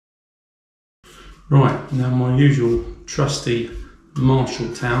Right, now my usual trusty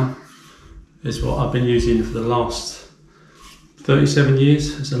Marshall towel is what I've been using for the last 37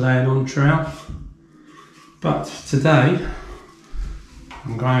 years as a laying on trowel. But today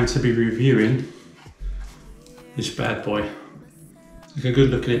I'm going to be reviewing this bad boy. Take a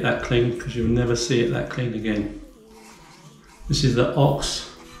good look at it that clean, because you'll never see it that clean again. This is the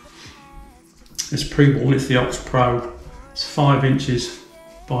Ox. It's pre-worn, it's the Ox Pro. It's 5 inches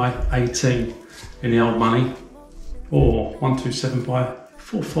by 18 in the old money, or 127 by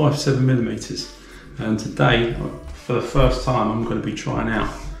 457 millimeters. And today, for the first time, I'm going to be trying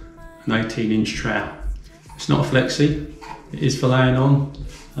out an 18-inch trowel. It's not a flexi, it is for laying on.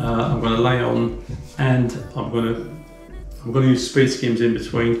 I'm going to lay on, and I'm going to use speed skims in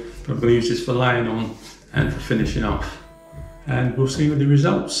between, but I'm going to use this for laying on and for finishing off. And we'll see the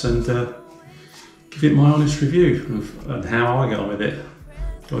results and give it my honest review of how I get on with it.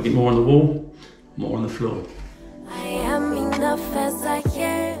 Do I get more on the wall, more on the floor? I am enough as I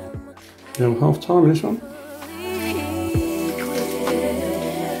am. You know, half time in this one.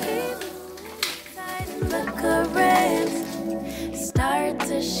 Start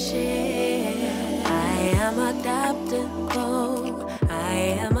to share. I am adaptable. I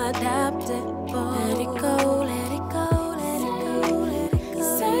am adaptable. Let it go, let it go, let it go, let it go.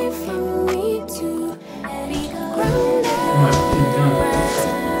 Safe for me to be grounded. Right,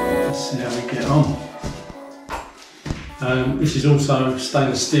 let's see how we get on. This is also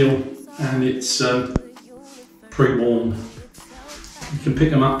stainless steel, and it's pre-worn. You can pick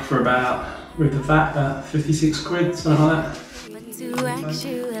them up for about, with the VAT, about 56 quid, something like that. To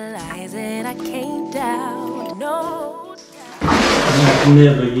actualize it, I came down. No. I've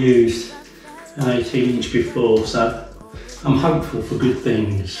never used an 18-inch before, so I'm hopeful for good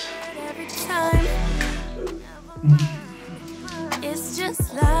things. Every time, it's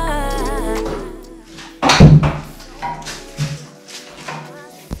just like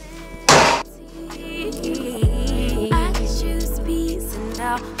I choose peace and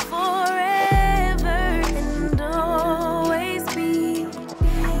now forever and always be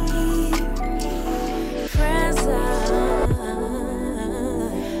present.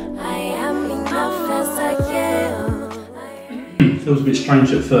 I am enough as I am. Feels a bit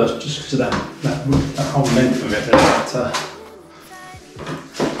strange at first, just because of that whole length of it. But,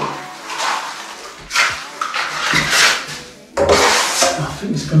 I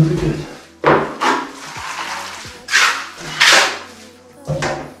think it's going to be good.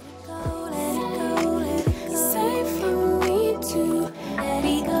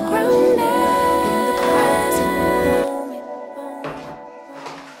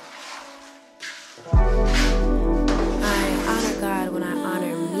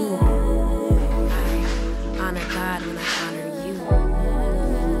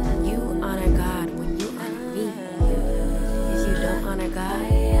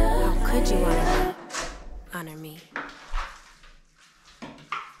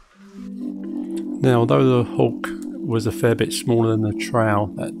 Now, although the hook was a fair bit smaller than the trowel,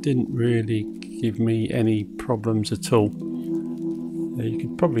 that didn't really give me any problems at all. You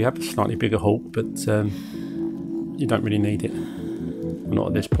could probably have a slightly bigger hook, but you don't really need it. Not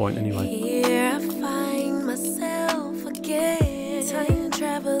at this point, anyway. Here I find myself again, time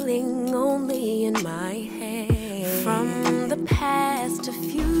traveling only in my head. From the past to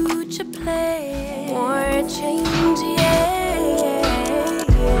future play, more change, yeah.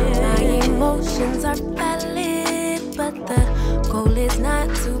 My emotions are valid, but the goal is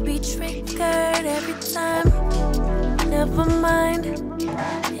not to be triggered every time. Never mind,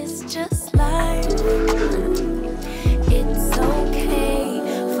 it's just life. It's okay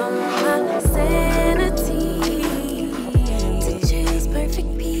for my sanity to choose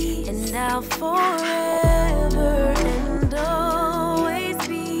perfect peace, and now forever and always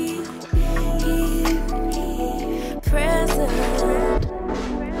be present.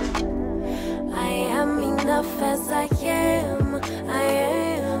 I am enough as I am. I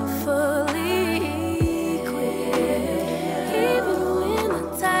am fully equipped. Even when the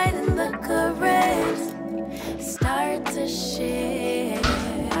tide and the currents start to shift,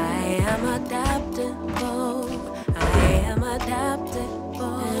 I am adaptable. I am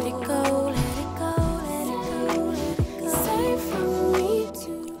adaptable. Let it go, let it go, let it go, let it go. Safe for me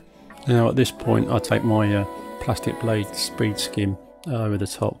to. Now at this point I take my plastic blade speed skim over the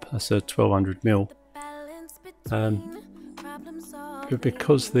top. That's a 1200mm. But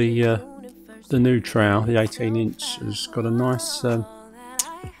because the new trowel, the 18-inch, has got a nice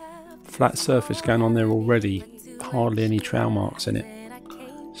flat surface going on there already, hardly any trowel marks in it,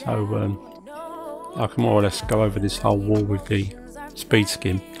 so I can more or less go over this whole wall with the speed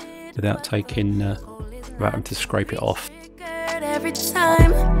skim without having to scrape it off. Every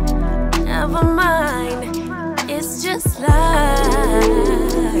time, never mind, it's just life.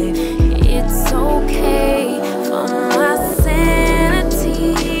 It's okay for my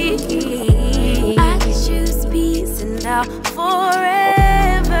sanity. I choose peace and I'll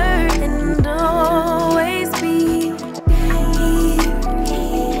forever and always be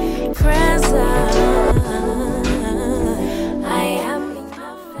present. I am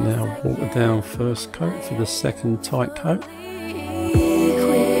enough. Now walk down first coat for the second tight coat.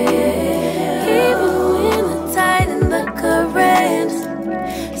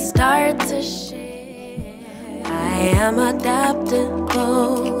 Start to share. I am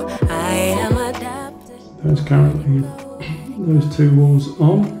adaptable. I am adapted. There's currently those two walls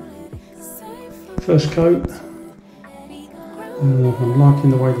on. First coat. I'm liking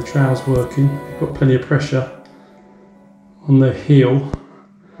the way the trowel's working. Got plenty of pressure on the heel.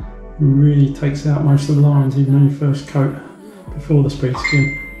 Really takes out most of the lines even on your first coat before the speed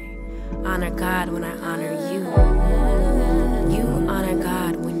skin. Honor God when I honor you. You honor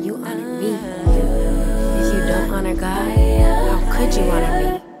God when you honor me. If you don't honor God, how could you honor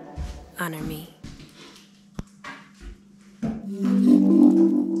me? Honor me.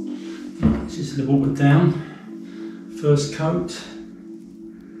 Just a little bit down. First coat.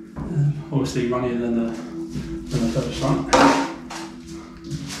 Obviously runnier than the first one.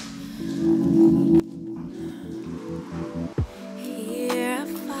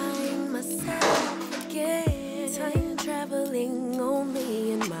 Traveling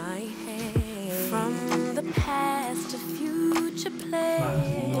only in my head. From the past to future play.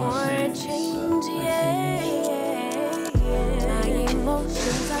 Or change, My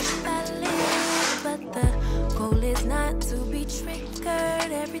emotions are valid, but the goal is not to be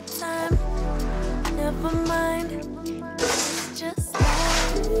triggered every time. Never mind, it's just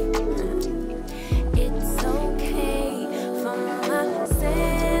life. It's okay for my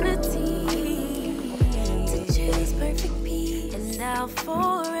sanity. Perfect peace, and I'll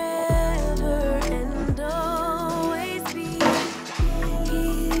forever and always be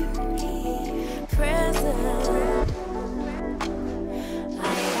present. I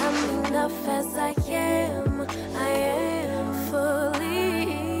am enough as I am. I am fully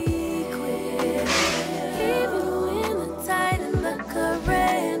equipped. Even when the tide and the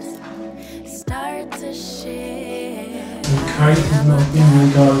current start to share. Okay, I'm not going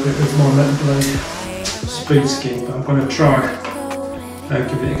to go a bit with my metal blade. Speed skin, but I'm going to try and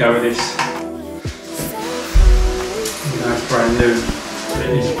give it a go with this. It's brand new, but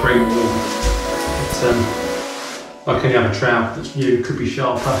it is premium. Like any other trowel that's new, could be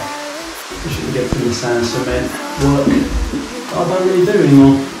sharper. You shouldn't get from the sand cement work that I don't really do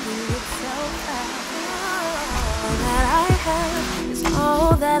anymore.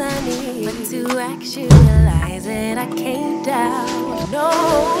 All that I need, but to actualize it, I can't doubt, no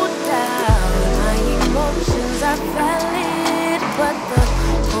doubt. My emotions are valid, but the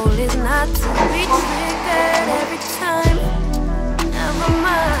goal is not to be triggered every time. Never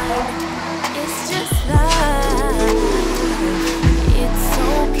mind, it's just life. It's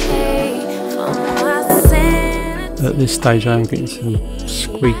okay for my sanity. At this stage I am getting some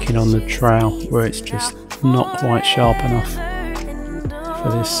squeaking on the trowel where it's just not quite sharp enough for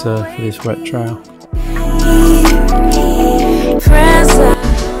this wet trowel.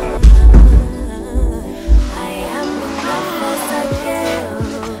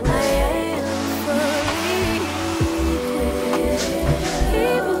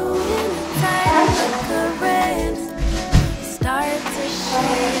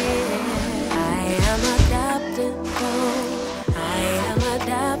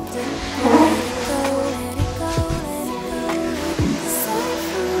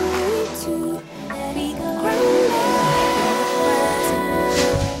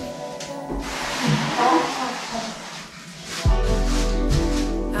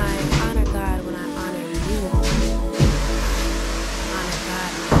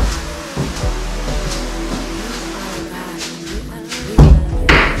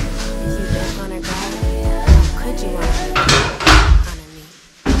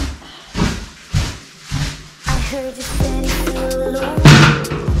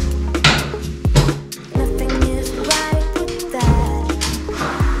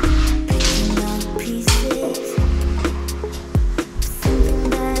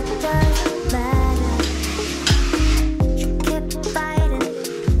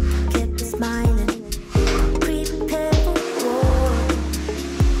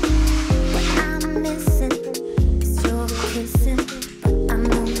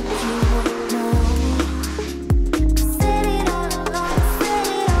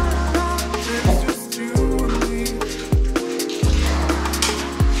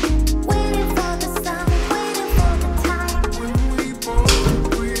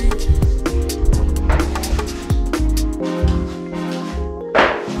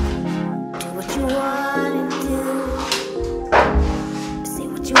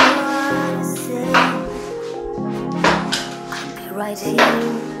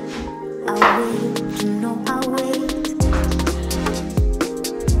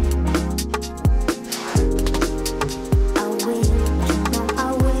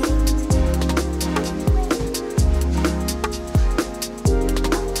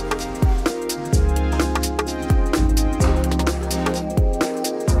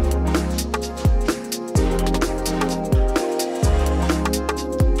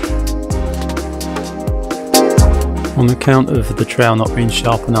 On account of the trowel not being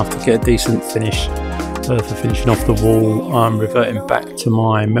sharp enough to get a decent finish for finishing off the wall, I'm reverting back to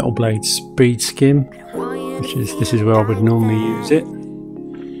my metal blade speed skim, this is where I would normally use it.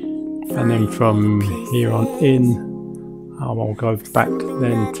 And then from here on in, I'll go back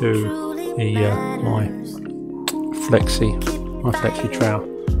then to my flexi trowel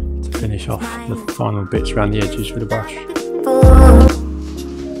to finish off the final bits around the edges with a brush.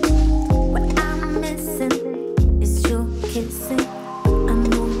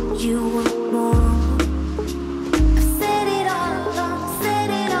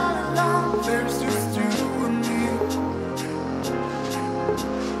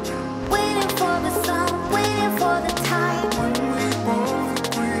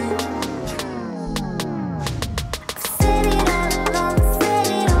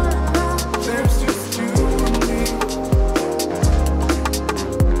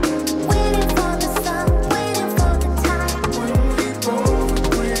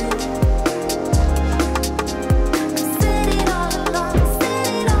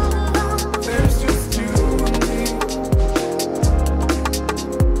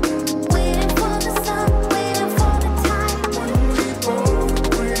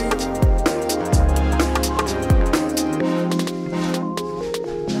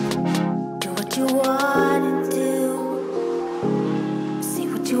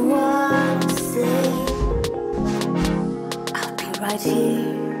 Right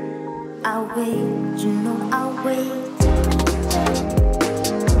here, I'll wait, you know I'll wait.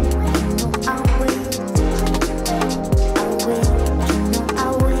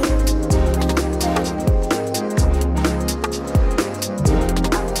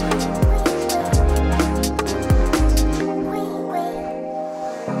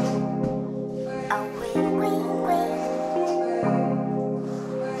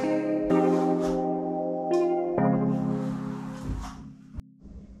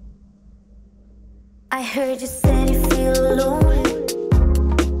 I heard you said you feel lonely.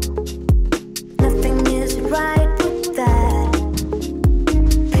 Nothing is right with that.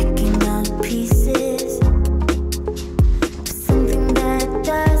 Picking up pieces for something that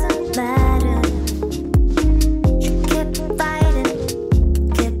doesn't matter. You kept fighting,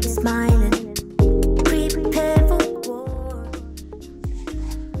 kept smiling, prepared for war.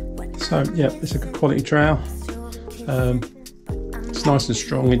 So yeah, it's a good quality trowel. It's nice and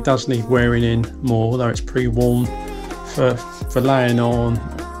strong. It does need wearing in more, although it's pre-worn. For laying on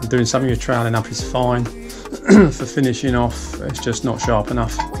and doing some of your troweling up is fine. For finishing off, it's just not sharp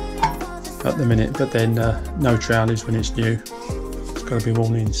enough at the minute. But then no trowel is when it's new. It's got to be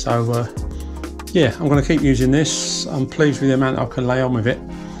worn in. So yeah, I'm going to keep using this. I'm pleased with the amount I can lay on with it,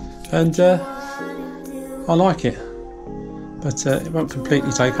 and I like it. But it won't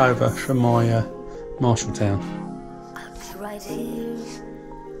completely take over from my Marshalltown. Right here.